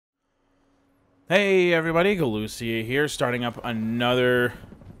Hey everybody, Galucia here, starting up another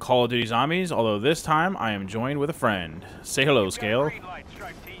Call of Duty Zombies, although this time I am joined with a friend. Say hello, Scale.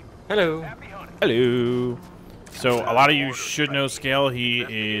 Hello. Hello. So, a lot of you should know Scale. He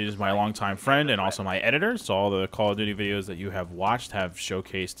is my longtime friend and also my editor, so all the Call of Duty videos that you have watched have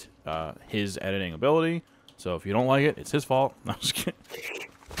showcased his editing ability. So if you don't like it, it's his fault. No, I'm just kidding.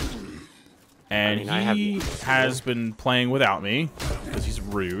 And he has been playing without me, because he's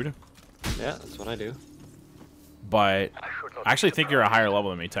rude. Yeah, that's what I do. But I actually think you're a higher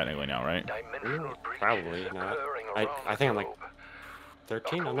level than me technically now, right? Probably not. I think I'm like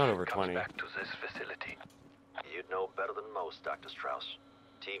 13. I'm not over 20. You'd know better than most, Dr. Strauss.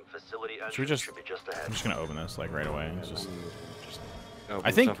 Team facility Should we just? I'm just gonna open this like right away. It's just I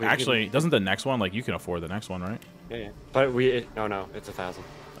Open think stuff actually doesn't the next one, like, you can afford the next one, right? Yeah. But no, it's 1,000.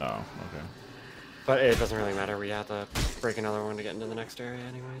 Oh, okay. But it doesn't really matter. We have to break another one to get into the next area,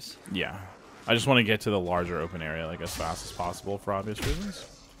 anyways. Yeah, I just want to get to the larger open area like as fast as possible for obvious reasons.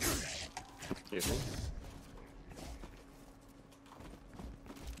 Excuse me.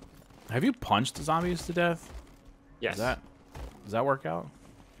 Have you punched zombies to death? Yes. Does that work out?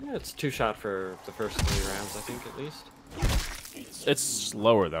 Yeah, it's 2-shot for the first 3 rounds, I think, at least. It's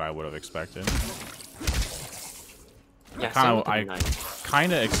slower than I would have expected. Yeah, I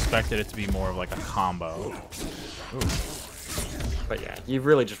kind of expected it to be more of like a combo. Ooh. But yeah, you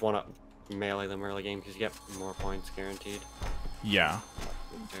really just want to melee them early game because you get more points guaranteed. Yeah.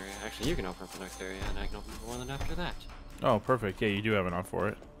 Actually, you can open up the next area, and I can open up one after that. Oh, perfect. Yeah, you do have enough for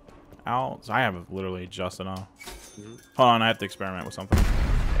it. I have literally just enough. Hold on, I have to experiment with something.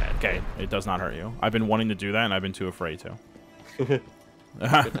 Okay, it does not hurt you. I've been wanting to do that, and I've been too afraid to. Good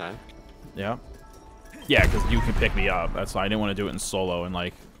time. Yeah. Yeah, because you can pick me up. That's why I didn't want to do it in solo and,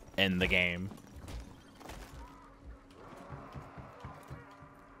 like, end the game.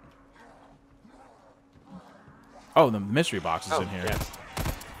 Oh, the mystery box is in here. Yeah.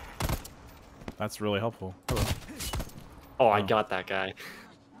 That's really helpful. Oh, I got that guy.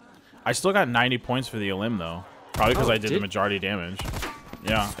 I still got 90 points for the elim, though. Probably because I did the majority damage.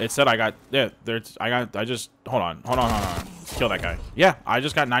 Yeah, it said I got... Yeah, I just... Hold on. Kill that guy. Yeah, I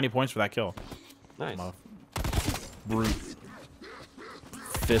just got 90 points for that kill. Nice. Brute.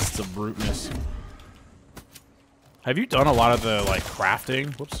 Fists of bruteness. Have you done a lot of the, like,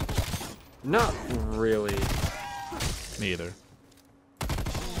 crafting? Whoops. Not really. Me either.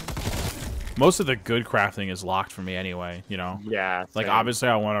 Most of the good crafting is locked for me anyway, you know? Yeah. Like, obviously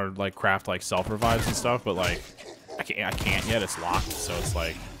I want to, like, craft, like, self-revives and stuff, but, like, I can't yet. It's locked, so it's,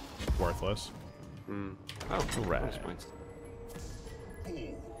 like, worthless. Mm. Oh, red. Points.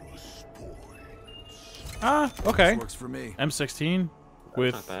 Okay. Works for me. M16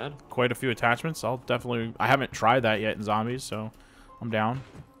 with not bad. quite a few attachments. I haven't tried that yet in zombies, so I'm down.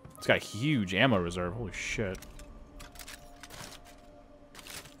 It's got a huge ammo reserve. Holy shit.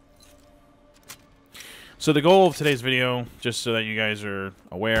 So the goal of today's video, just so that you guys are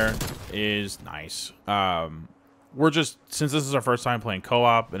aware, is nice. Since this is our first time playing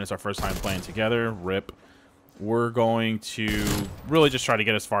co-op and it's our first time playing together, RIP, we're going to really just try to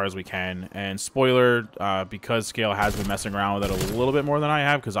get as far as we can. And spoiler, because Scale has been messing around with it a little bit more than I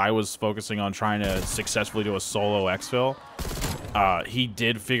have, because I was focusing on trying to successfully do a solo exfil. He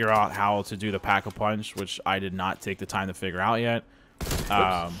did figure out how to do the pack-a-punch, which I did not take the time to figure out yet.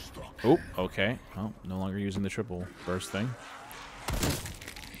 Oh, okay. Oh, no longer using the triple burst thing.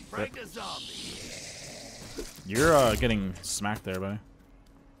 You're getting smacked there, buddy.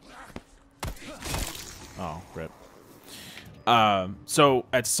 Oh, rip. So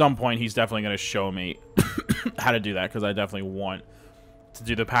at some point he's definitely going to show me how to do that, because I definitely want to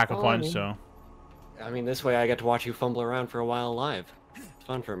do the pack-a-punch, so... I mean, this way I get to watch you fumble around for a while live. It's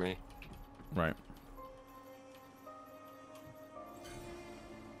fun for me. Right.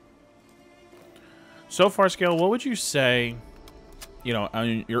 So far, Scale, what would you say, you know,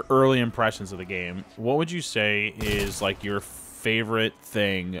 on your early impressions of the game, what would you say is, like, your favorite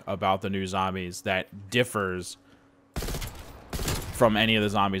thing about the new zombies that differs from any of the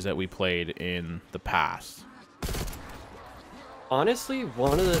zombies that we played in the past? Honestly,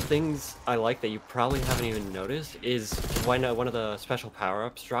 one of the things I like that you probably haven't even noticed is when one of the special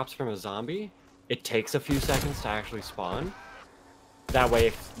power-ups drops from a zombie, it takes a few seconds to actually spawn. That way,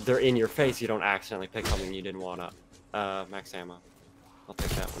 if they're in your face, you don't accidentally pick something you didn't want to. Max ammo. I'll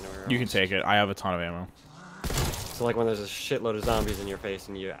take that whenever. You can take it. I have a ton of ammo. So like when there's a shitload of zombies in your face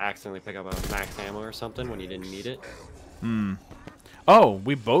and you accidentally pick up a max ammo or something when you didn't need it. Hmm. Oh,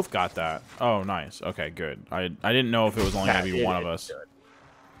 we both got that. Oh, nice. Okay, good. I didn't know if it was only going to be one of us. Good.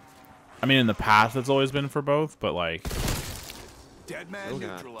 I mean, in the past, it's always been for both, but, like... Dead man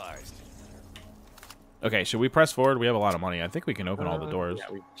neutralized. Okay, should we press forward? We have a lot of money. I think we can open all the doors.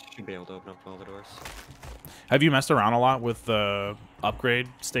 Yeah, we should be able to open up all the doors. Have you messed around a lot with the upgrade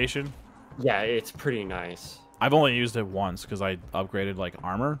station? Yeah, it's pretty nice. I've only used it once because I upgraded like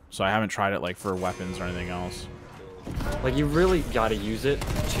armor, so I haven't tried it like for weapons or anything else. Like you really got to use it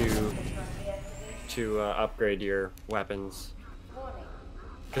to upgrade your weapons.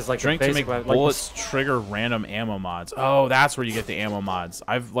 Because like Drink to make bullets trigger random ammo mods. Oh, that's where you get the ammo mods.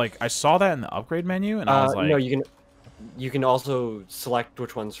 I saw that in the upgrade menu, and I was like, no, you can also select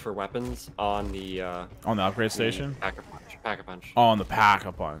which ones for weapons on the upgrade station. Pack-a-punch. Oh, on the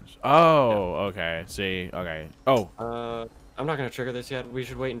pack-a-punch. Oh, yeah. Okay. See, okay. Oh. I'm not gonna trigger this yet. We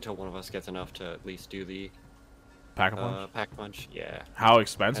should wait until one of us gets enough to at least do the pack-a-punch. Pack-a-punch. Yeah. How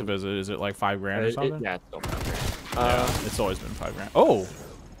expensive is it? Is it like $5 grand or something? Yeah, it's still $5 grand. Yeah, it's always been $5 grand. Oh.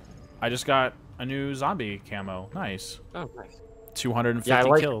 I just got a new zombie camo. Nice. Oh, nice.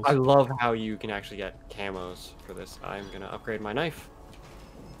 250 kills. I love how you can actually get camos for this. I'm gonna upgrade my knife.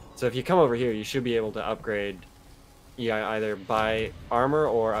 So if you come over here, you should be able to upgrade. Yeah, either buy armor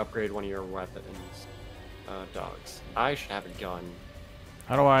or upgrade one of your weapons. Dogs. I should have a gun.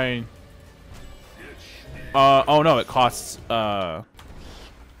 How do I? Oh no, it costs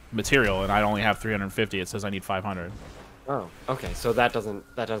material, and I only have 350. It says I need 500. Oh, okay. So that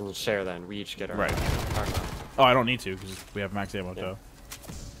doesn't share then. We each get our right. Our oh, I don't need to because we have max ammo though.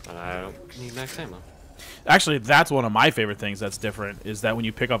 And I don't need max ammo. Actually, that's one of my favorite things that's different is that when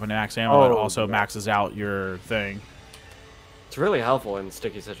you pick up an max ammo, it also maxes out your thing. It's really helpful in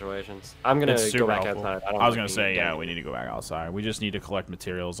sticky situations. I'm gonna go back outside. I was gonna say, yeah, we need to go back outside. We just need to collect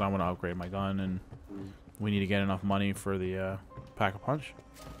materials. I want to upgrade my gun, and we need to get enough money for the pack-a-punch.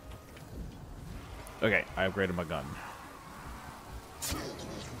 Okay, I upgraded my gun.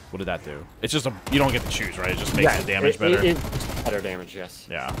 What did that do? It's just you don't get to choose, right? It just makes the damage better. It's better damage, yes.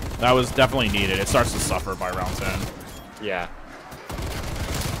 Yeah, that was definitely needed. It starts to suffer by round 10. Yeah.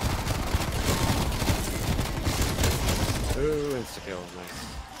 Ooh, insta-kill,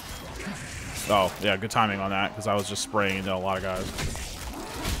 nice. Oh, yeah, good timing on that, because I was just spraying into a lot of guys.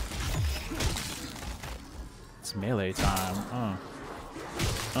 It's melee time.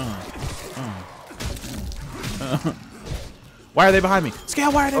 Why are they behind me?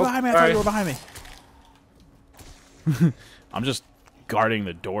 Scale, why are they behind me? I thought you were behind me. I'm just guarding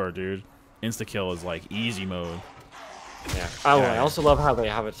the door, dude. Insta-kill is like easy mode. Yeah. Oh, yeah. I also love how they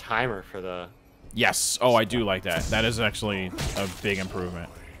have a timer for the... Yes. Oh, I do like that. That is actually a big improvement.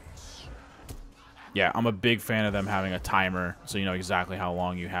 Yeah, I'm a big fan of them having a timer, so you know exactly how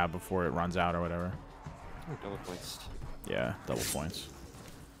long you have before it runs out or whatever. Oh, double points. Yeah, double points.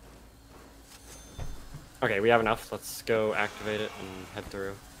 Okay, we have enough. Let's go activate it and head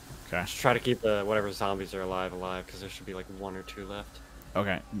through. Okay. Just try to keep the whatever zombies are alive, because there should be like 1 or 2 left.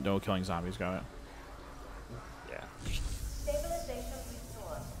 Okay, no killing zombies, got it. Yeah. Stabilization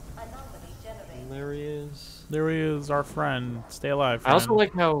restored. Anomaly generated. And there he is. There he is, our friend. Stay alive, friend. I also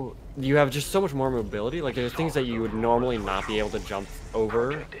like how you have just so much more mobility. Like, there's things that you would normally not be able to jump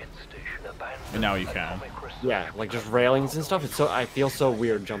over. And now you can. Yeah, like just railings and stuff. It's so I feel so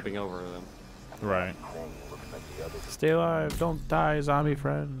weird jumping over them. Right. Stay alive. Don't die, zombie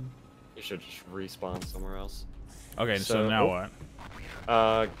friend. You should just respawn somewhere else. Okay, so now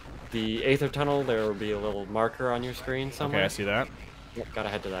what? The Aether Tunnel, there will be a little marker on your screen somewhere. Okay, I see that. Yep, gotta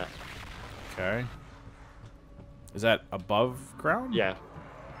head to that. Okay. Is that above ground? Yeah.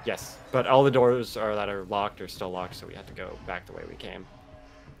 Yes. But all the doors that are locked are still locked, so we have to go back the way we came.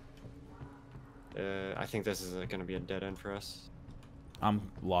 I think this is going to be a dead end for us. I'm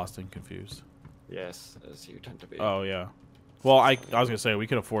lost and confused. Yes, as you tend to be. Oh, yeah. Well, I was going to say, we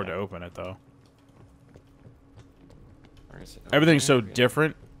could afford to open it, though. Where is it? Everything's so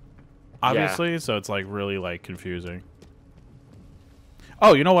different, obviously, so it's, like, really, like, confusing.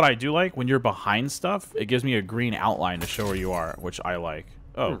 Oh, you know what I do like? When you're behind stuff, it gives me a green outline to show where you are, which I like.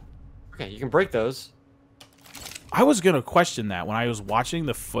 Oh. Okay, you can break those. I was going to question that when I was watching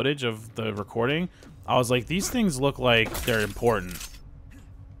the footage of the recording. I was like, these things look like they're important.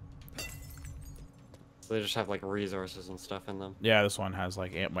 So they just have, like, resources and stuff in them. Yeah, this one has,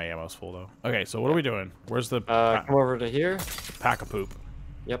 like, my ammo's full, though. Okay, so what are we doing? Where's the come over to here. pack of poop?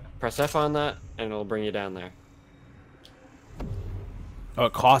 Yep, press F on that, and it'll bring you down there. Oh,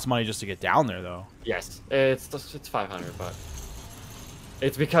 it costs money just to get down there, though. Yes, it's 500, but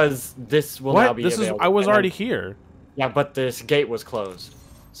it's because this will now be available. I was already here. Yeah, but this gate was closed,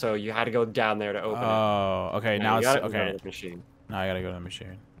 so you had to go down there to open it. Oh, okay. Now it's okay. Go to the machine. Now I gotta go to the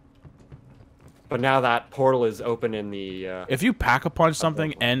machine. But now that portal is open in the. If you pack-a-punch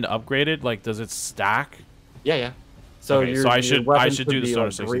something and upgrade it, like, does it stack? Yeah, yeah. So okay, so I should do the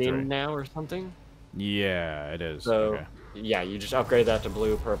Soda 63 green now or something. Yeah, it is. So Okay. yeah, you just upgrade that to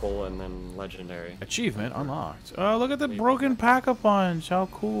blue, purple, and then legendary. Achievement unlocked. Oh, look at the broken pack-a-punch. How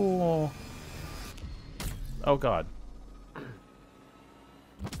cool. Oh, God. And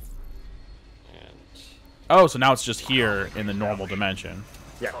Oh, so now it's just here in the normal dimension.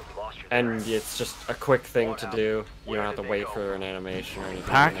 yeah, and it's just a quick thing to do. You don't have to wait for an animation or anything.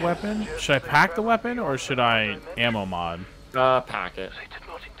 Pack weapon? Should I pack the weapon or should I ammo mod? Pack it. They did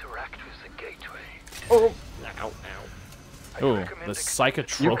not interact with the gateway. Oh, ow, ow. Ooh, the You could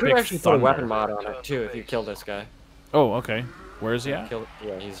psychotropic actually put a thunder. weapon mod on it too if you kill this guy. Oh, okay. Where is he at?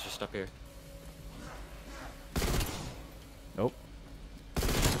 Yeah, he's just up here. Nope.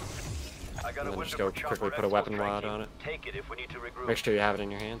 I got And a then window just go for chopper quickly put a weapon exfiltration. mod on it. Take it if we need to regroup. Make sure you have it in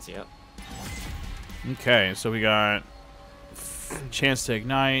your hands. Yep. Okay, so we got chance to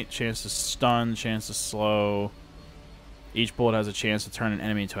ignite, chance to stun, chance to slow. Each bullet has a chance to turn an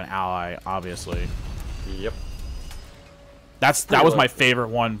enemy into an ally, obviously. Yep. That was my favorite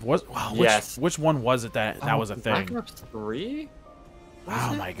one. Wow, Yes. Which one was it that was a thing? Black Ops 3?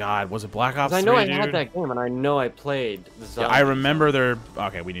 Oh my God, was it Black Ops 3, I know I dude? had that game, and I know I played the Yeah, zombies. I remember there.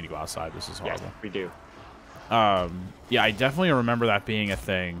 Okay, we need to go outside. This is Yeah, horrible. we do. Yeah, I definitely remember that being a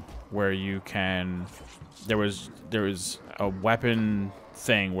thing where you can. There was a weapon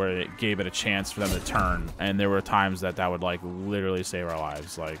thing where it gave it a chance for them to turn, and there were times that would like literally save our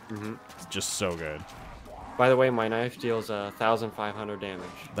lives. Like, it's just so good. By the way, my knife deals 1,500 damage.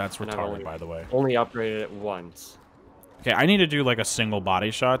 That's and I've retarded, by the way. Only upgraded it once. Okay, I need to do like a single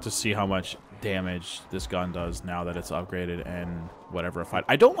body shot to see how much damage this gun does now that it's upgraded and whatever fight.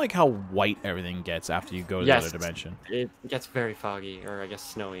 I don't like how white everything gets after you go to the other dimension. It gets very foggy, or I guess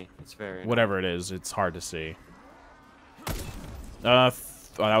snowy. It's very... Whatever it is, it's hard to see. Oh,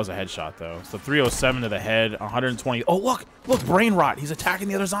 that was a headshot though. So 307 to the head, 120. Oh, look, brain rot. He's attacking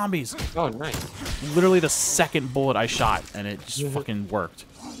the other zombies. Oh, nice. Literally the second bullet I shot, and it just fucking worked.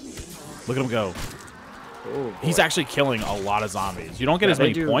 Look at him go. Oh, He's actually killing a lot of zombies. You don't get as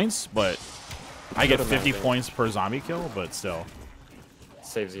many points, but I get 50 points per zombie kill, but still.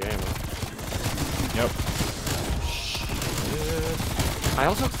 Saves you ammo. Yep. I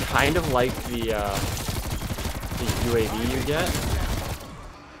also kind of like the UAV you get.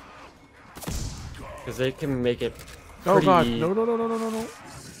 Because they can make it Oh pretty God! No!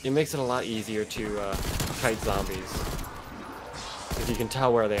 It makes it a lot easier to kite zombies. Because you can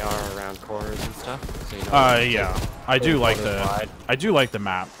tell where they are around corners and stuff. So you know Yeah. I do like the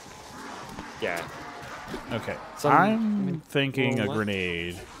map. Yeah. Okay. Some- I'm thinking a what?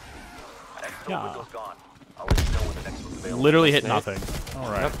 grenade. Yeah. Window's gone. I'll let you know when the next one's available. Literally hit Snake. nothing.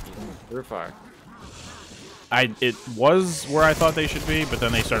 All right. Yep. Through fire. It was where I thought they should be, but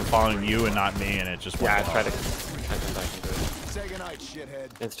then they started following you and not me, and it just Yeah, I went tried to off. kite them back into it. Say goodnight, shithead.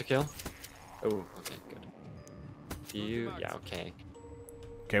 Insta kill. Oh, okay, good. Yeah, okay.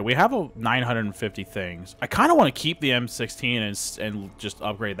 Okay, we have 950 things. I kind of want to keep the M16 and just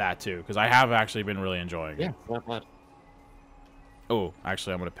upgrade that too, because I have actually been really enjoying it. Yeah, not bad. Oh,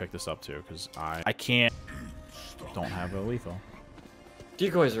 actually, I'm gonna pick this up too, because I can't. Don't have a lethal.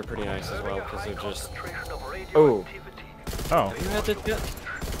 Decoys are pretty nice as well because they're just. Concentration of Oh. radioactivity. Oh, You had it yet?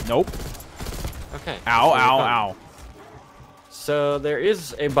 nope. Okay. Ow, so ow, you're fine. ow. So there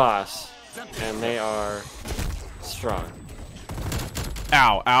is a boss, and they are strong.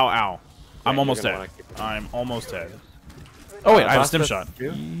 Ow, ow, ow. I'm you're almost gonna dead. wanna keep- I'm almost dead. Oh wait, I have a boss stim does shot.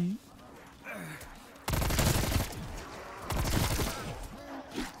 too?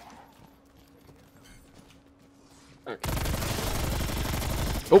 Okay.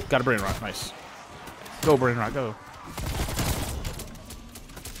 Oh, got a brain rot. Nice. Go, brain rot, go.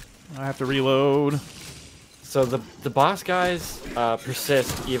 I have to reload. So the boss guys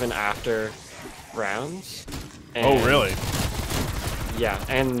persist even after rounds. Oh, and- really? Yeah,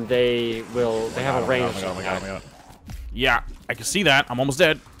 and they have a range. Oh my god. Yeah, I can see that. I'm almost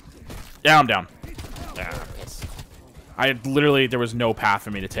dead. Yeah, I'm down. Yeah, it's- There was no path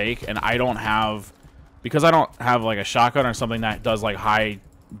for me to take, and I don't have, because I don't have like a shotgun or something that does like high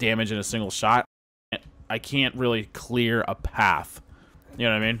damage in a single shot, I can't really clear a path. You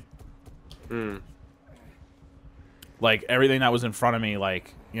know what I mean? Like everything that was in front of me,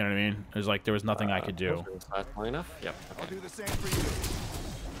 like, you know what I mean? It was like there was nothing I could do. Is that long enough? Yep. I'll Okay. do the same for you.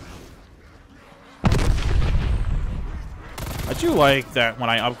 I do like that when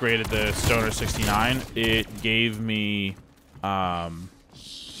I upgraded the Stoner 69, it gave me a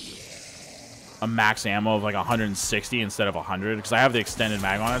max ammo of like 160 instead of 100, because I have the extended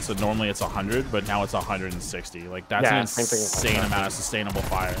mag on it, so normally it's 100, but now it's 160. Like, that's Yeah, an same thing with insane my amount of sustainable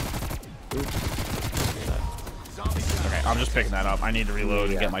fire. Okay, I'm just picking that up. I need to reload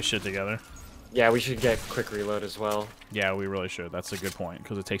and Yeah. get my shit together. Yeah, we should get quick reload as well. Yeah, we really should. That's a good point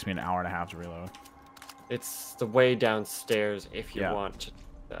because it takes me an hour and a half to reload. It's the way downstairs if you Yeah. want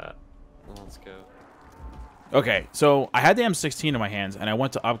that. Let's go. Okay, so I had the M16 in my hands, and I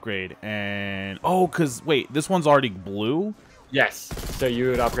went to upgrade, and... Oh, because, wait, this one's already blue? Yes, so you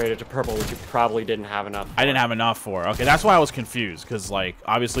would upgrade it to purple, which you probably didn't have enough for. I didn't have enough for. Okay, that's why I was confused, because, like,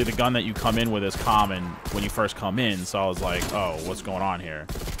 obviously the gun that you come in with is common when you first come in, so I was like, oh, what's going on here?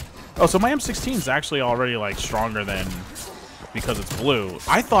 Oh, so my M16 is actually already, like, stronger than... because it's blue.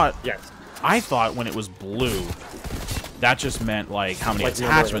 I thought... Yes. I thought when it was blue, that just meant, like, how many Like the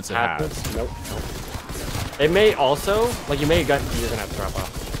number of attachments it has. attachments? Nope. It may also, like, you may get, you're gonna have to drop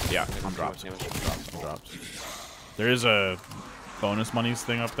off. Yeah, I'm dropped. I'm dropped. There is a bonus monies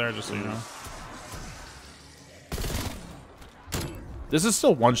thing up there, just so you know. This is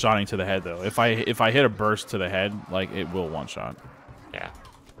still one-shotting to the head, though. If I hit a burst to the head, like, it will one-shot. Yeah.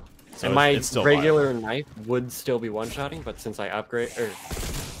 So and my it's still regular knife would still be one-shotting, but since I upgrade, or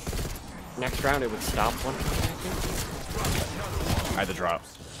next round it would stop one-shotting, I think. I had to drop.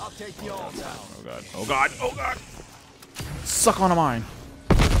 I'll take you all down. Oh god. Oh god. Oh god. Suck on a mine.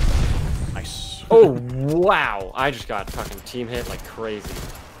 Nice. Oh, wow. I just got fucking team hit like crazy.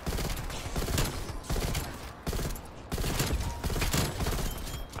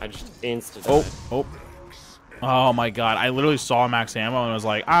 I just insta died. Oh. Oh my god. I literally saw max ammo and was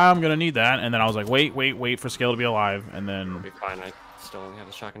like, I'm gonna need that. And then I was like, wait for Scale to be alive. And then... It'll be fine. I still only have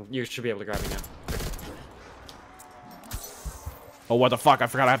the shotgun. You should be able to grab me now. Oh, what the fuck? I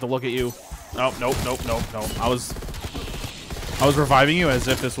forgot I have to look at you. Oh, nope. I was reviving you as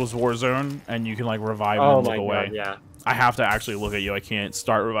if this was Warzone, and you can, like, revive and look away. God, yeah. I have to actually look at you. I can't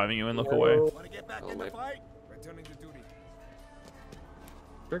start reviving you and look away. Want to get back in the fight? Returning to duty.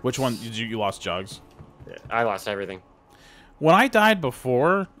 Which one? Did you lost Jugs? Yeah, I lost everything. When I died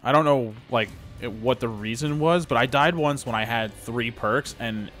before, I don't know, like, what the reason was, but I died once when I had 3 perks,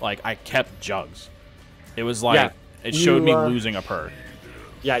 and, like, I kept Jugs. It was like... Yeah. It showed me losing a perk.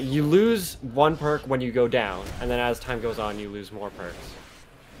 Yeah, you lose 1 perk when you go down, and then as time goes on, you lose more perks.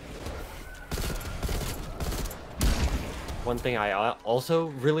 One thing I also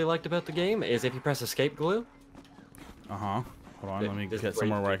really liked about the game is if you press escape glue, Uh-huh. Hold on, let me This get is where you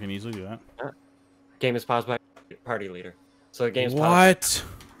somewhere where I can easily do that. game is paused by party leader. So the game's paused. What?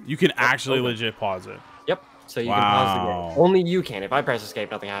 You can actually legit pause it. Yep. So you can pause the Wow. game. Only you can. If I press escape,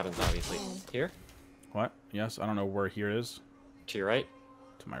 nothing happens, obviously. Here, What? Yes, I don't know where here is. to your right.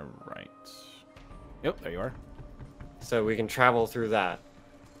 To my right. Yep, there you are. So we can travel through that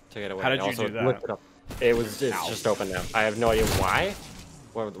to get away. How did you Also do that? lift it up. It's just open now. I have no idea why.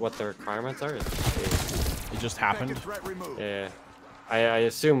 What the requirements are. It just happened. Threat removed. Yeah. I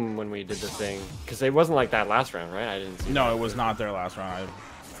assume when we did the thing, because it wasn't like that last round, right? I didn't see. No, it was not there last round.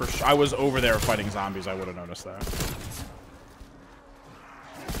 I was over there fighting zombies. I would have noticed that.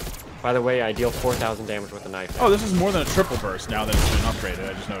 By the way, I deal 4,000 damage with a knife. Oh, this is more than a triple burst now that it's been upgraded.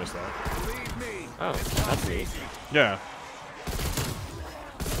 I just noticed that. Believe me. Oh, that's neat. Yeah.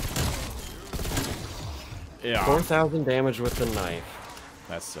 Yeah. 4,000 damage with the knife.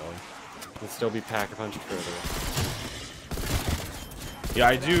 That's silly. Can still be pack-a-punch further. Yeah,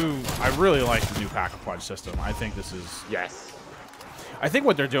 I really like the new pack-a-punch system. I think this is... Yes. I think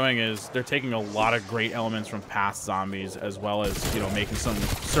what they're doing is they're taking a lot of great elements from past zombies as well as, you know, making some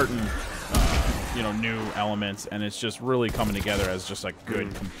certain, you know, new elements, and it's just really coming together as just a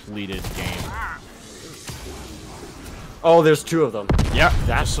good, completed game. Oh, there's 2 of them. Yeah,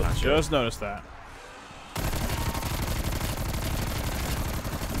 That's not good. just noticed that.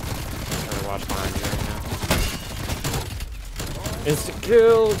 Trying to watch behind you right now. Instant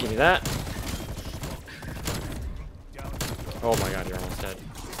kill. Give me that. Oh my god, you're almost dead.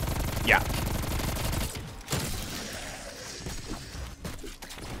 Yeah.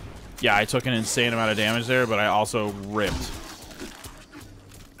 Yeah, I took an insane amount of damage there, but I also ripped.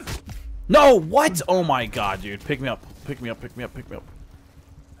 No, what? Oh my god, dude. Pick me up. Pick me up, pick me up, pick me up.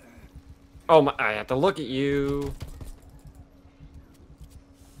 Oh my, I have to look at you.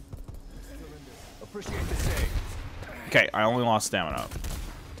 Appreciate the save. Okay, I only lost stamina.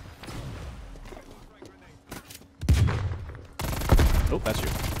 Oh, that's you.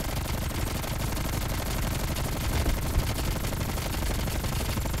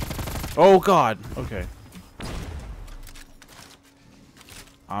 Oh god. Okay.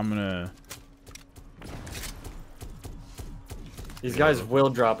 I'm gonna... These guys will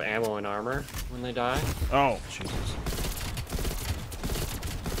drop ammo and armor when they die. Oh, Jesus.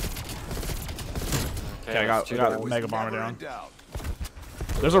 Okay, I got Mega Bomber down.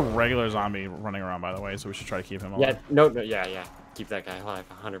 There's a regular zombie running around, by the way, so we should try to keep him alive. Yeah, no, yeah. Keep that guy alive,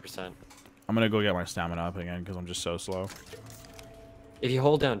 100%. I'm gonna go get my stamina up again because I'm just so slow. If you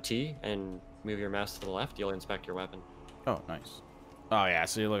hold down T and move your mouse to the left, you'll inspect your weapon. Oh, nice. Oh yeah,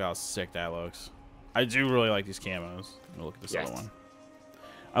 see, look how sick that looks. I do really like these camos. Look at this other one.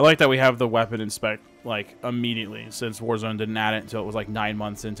 I like that we have the weapon inspect like immediately, since Warzone didn't add it until it was like 9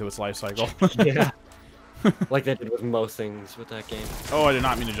 months into its life cycle. Yeah. Like they did with most things with that game. Oh, I did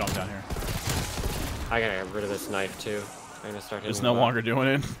not mean to jump down here. I gotta get rid of this knife too. I'm gonna start hitting. It's no longer doing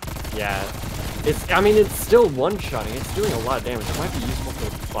it. Yeah. I mean, it's still one-shotting. It's doing a lot of damage. It might be useful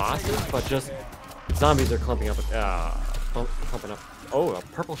for the bosses, but just zombies are clumping up. Clumping up. Oh, a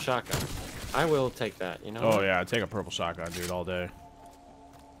purple shotgun. I will take that. You know. Oh what? yeah, take a purple shotgun, dude, all day.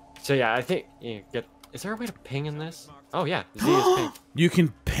 So yeah, I think you get. Is there a way to ping in this? Oh yeah, Z is ping. You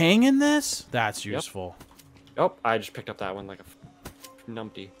can ping in this? That's useful. Oh, I just picked up that one like a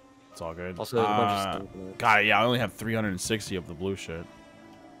numpty. It's all good. Also, there's a bunch of stuff in it. God, yeah, I only have 360 of the blue shit.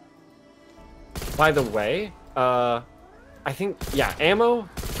 By the way, I think, yeah, ammo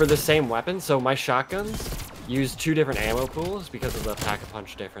for the same weapon. So my shotguns use 2 different ammo pools because of the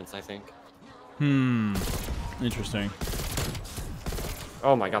pack-a-punch difference, I think. Interesting.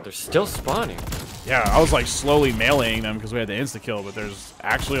 Oh my god, they're still spawning. Yeah, I was like slowly meleeing them because we had the insta-kill, but there's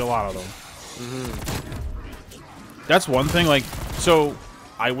actually a lot of them. That's one thing, like, so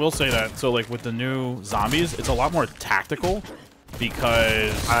I will say that, so like with the new zombies, it's a lot more tactical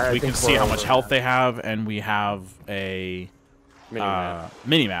because we can see how much health they have, and we have a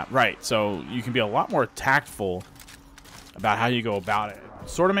mini-map, right? So you can be a lot more tactful about how you go about it.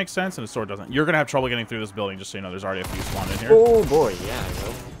 Sort of makes sense, and it sort of doesn't. You're gonna have trouble getting through this building, just so you know. There's already a few spawned in here. Oh boy, yeah, I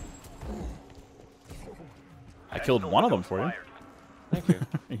know. I killed one of them for you. Thank you.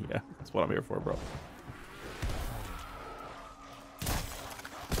 Yeah, that's what I'm here for, bro.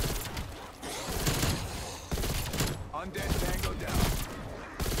 Undead tango down.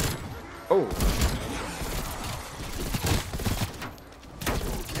 Oh.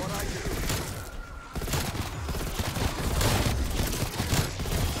 What I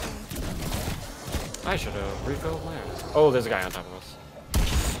do? I should have refilled my arms. Oh, there's a guy on top of us.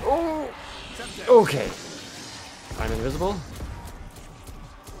 Oh. Okay. I'm invisible.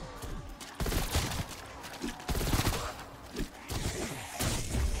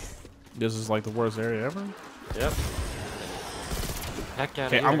 This is like the worst area ever. Yep. Heck out of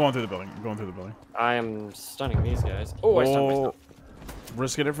Okay, here. I'm going through the building. I'm going through the building. I am stunning these guys. Oh, I stunned myself.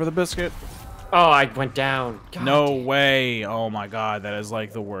 Risking it for the biscuit. Oh, I went down. God No damn. way. Oh my god, that is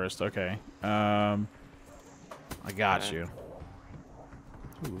like the worst. Okay. I got Okay. you.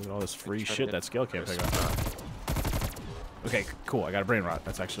 Ooh, look at all this free Try to shit get that Scale can't pick up. Okay, cool. I got a brain rot.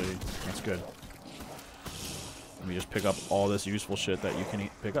 That's good. Let me just pick up all this useful shit that you can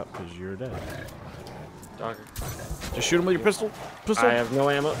pick up because you're dead. Dogger. Just shoot him with your pistol. I have no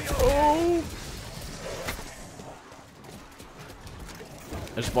ammo. Oh!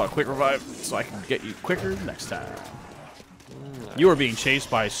 I just bought a quick revive so I can get you quicker next time. You are being chased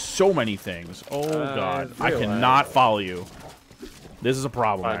by so many things. Oh god, I cannot follow you. This is a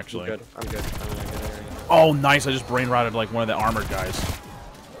problem, actually. I'm good. I'm in a good area. Oh, nice! I just brain rotted like one of the armored guys.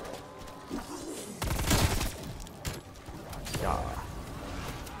 Yeah.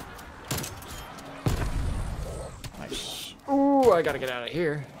 Nice. Ooh, I gotta get out of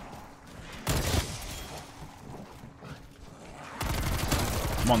here.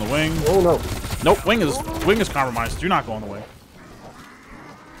 I'm on the wing. Oh no. Nope, wing is compromised. Do not go on the wing.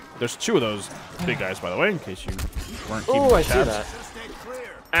 There's 2 of those big guys, by the way, in case you weren't keeping Oh, I see tabs. that. Just stay clear.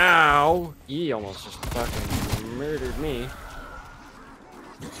 Ow! He almost just fucking murdered me.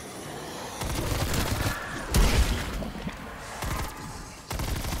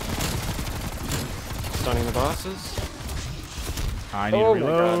 Stunning the bosses. I need to Oh my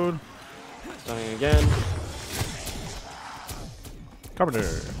God. reload. Stunning again. Cover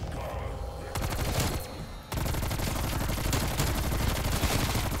there.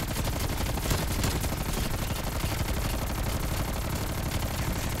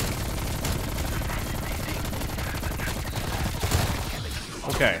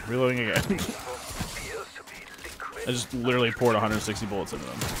 Okay, reloading again. I just literally poured 160 bullets into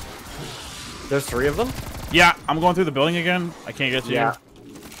them. There's 3 of them? Yeah, I'm going through the building again. I can't get to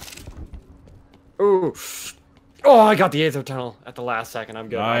you. Ooh. Oh, I got the Aether Tunnel at the last second. I'm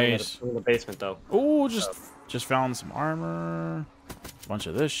good. Nice. I'm in the basement, though. Ooh, just found some armor. Bunch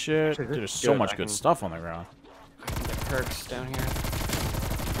of this shit. Actually, Dude, this there's is so good. much I good can- stuff on the ground. I can get perks down here.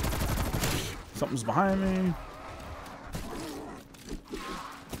 Something's behind me.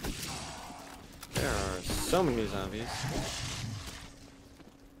 There are so many zombies.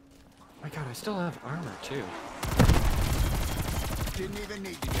 My god, I still have armor, too. Didn't even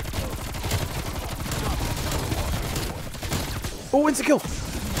need to get close. Oh, it's a kill.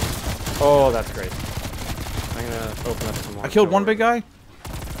 Oh, that's great. I'm gonna open up some more. I killed one doors. big guy.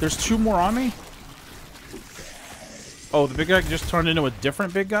 There's 2 more on me. Oh, the big guy just turned into a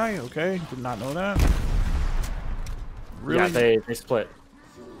different big guy? Okay, did not know that. Really? Yeah, they split.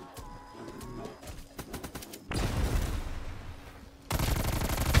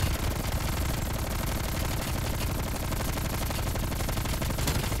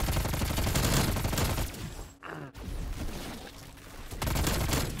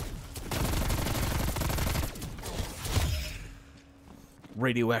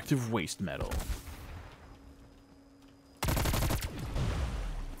 Radioactive waste metal.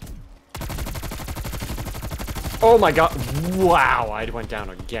 Oh my god! Wow, I went down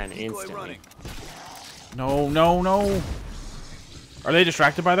again Decoy instantly. running. No, no, no. Are they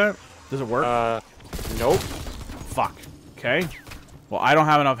distracted by that? Does it work? Nope. Fuck. Okay. Well, I don't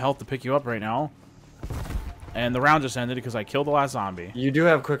have enough health to pick you up right now. And the round just ended because I killed the last zombie. You do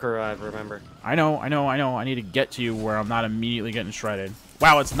have quick revive, remember? I know. I need to get to you where I'm not immediately getting shredded.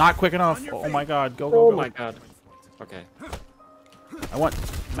 Wow, it's not quick enough. Oh my god. Go, go, Oh go. my god. Okay. I want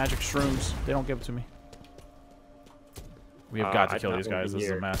magic shrooms. They don't give it to me. We have got to I kill don't these guys. think This is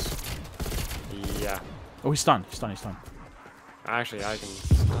a here. mess. Yeah. Oh, he's stunned. He's stunned. He's stunned. Actually, I can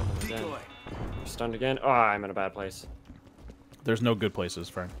stun him again. Decoy. Stunned again. Oh, I'm in a bad place. There's no good places,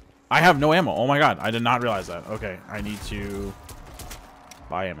 friend. I have no ammo. Oh my god. I did not realize that. Okay. I need to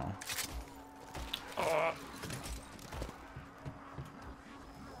buy ammo.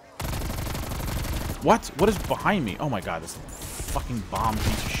 What? What is behind me? Oh my god. This fucking bomb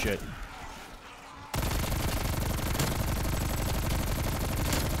piece of shit.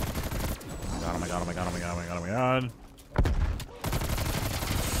 Oh my god. Oh my god. Oh my god. Oh my god. Oh my god.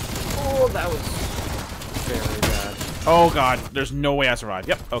 Oh, that was very bad. Oh god. There's no way I survived.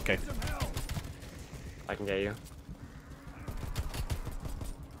 Yep. Okay. I can get you.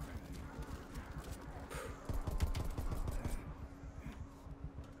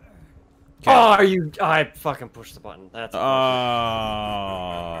 Okay. Oh, are you? I fucking pushed the button. That's.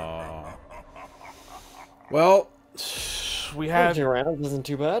 Well, we had Punching around isn't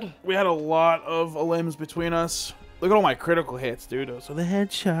too bad. a lot of limbs between us. Look at all my critical hits, dude. So the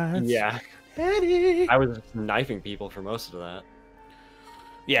headshots. Yeah. Betty. I was knifing people for most of that.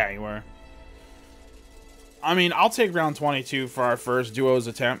 Yeah, you were. I mean, I'll take round 22 for our first duos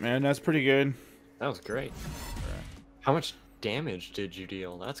attempt, man. That's pretty good. That was great. How much damage did you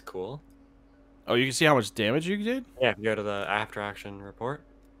deal? That's cool. Oh, you can see how much damage you did? Yeah, if you go to the after action report.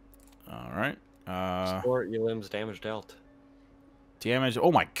 All right. Support your limbs damage dealt. Damage.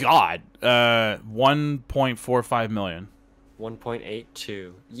 Oh my god. 1.45 million.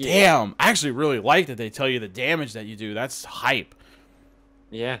 1.82. Yeah. Damn. I actually really like that they tell you the damage that you do. That's hype.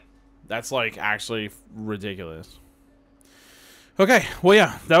 Yeah. That's like actually ridiculous. Okay. Well,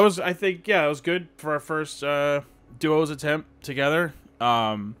 yeah, that was, I think, yeah, it was good for our first duos attempt together.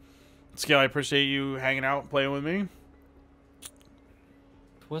 Scale, I appreciate you hanging out and playing with me. It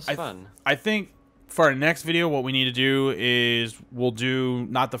was fun. I think for our next video, what we need to do is we'll do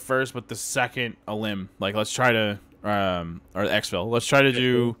not the first, but the second limb. Like, let's try to, or exfil. Let's try to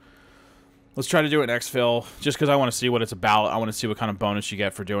do an exfil just because I want to see what it's about. I want to see what kind of bonus you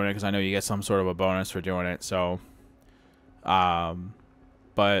get for doing it because I know you get some sort of a bonus for doing it. So,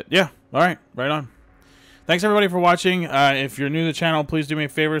 but yeah, all right, right on. Thanks everybody for watching. If you're new to the channel, please do me a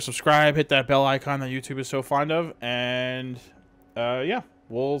favor, subscribe, hit that bell icon that YouTube is so fond of, and yeah,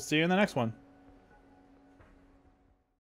 we'll see you in the next one.